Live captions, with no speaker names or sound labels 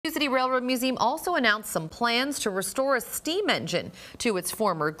Sioux City Railroad Museum also announced some plans to restore a steam engine to its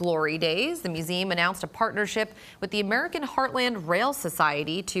former glory days. The museum announced a partnership with the American Heartland Rail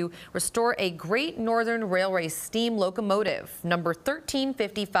Society to restore a Great Northern Railway steam locomotive, number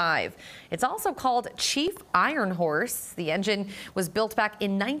 1355. It's also called Chief Iron Horse. The engine was built back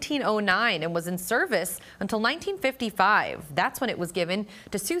in 1909 and was in service until 1955. That's when it was given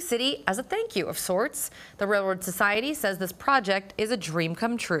to Sioux City as a thank you of sorts. The Railroad Society says this project is a dream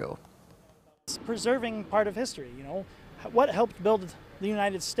come true. It's preserving part of history, you know. What helped build the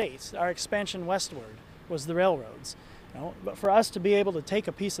United States, our expansion westward, was the railroads. You know, but for us to be able to take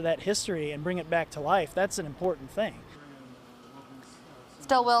a piece of that history and bring it back to life, that's an important thing.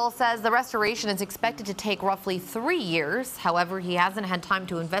 Stillwell says the restoration is expected to take roughly 3 years. However, he hasn't had time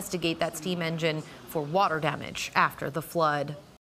to investigate that steam engine for water damage after the flood.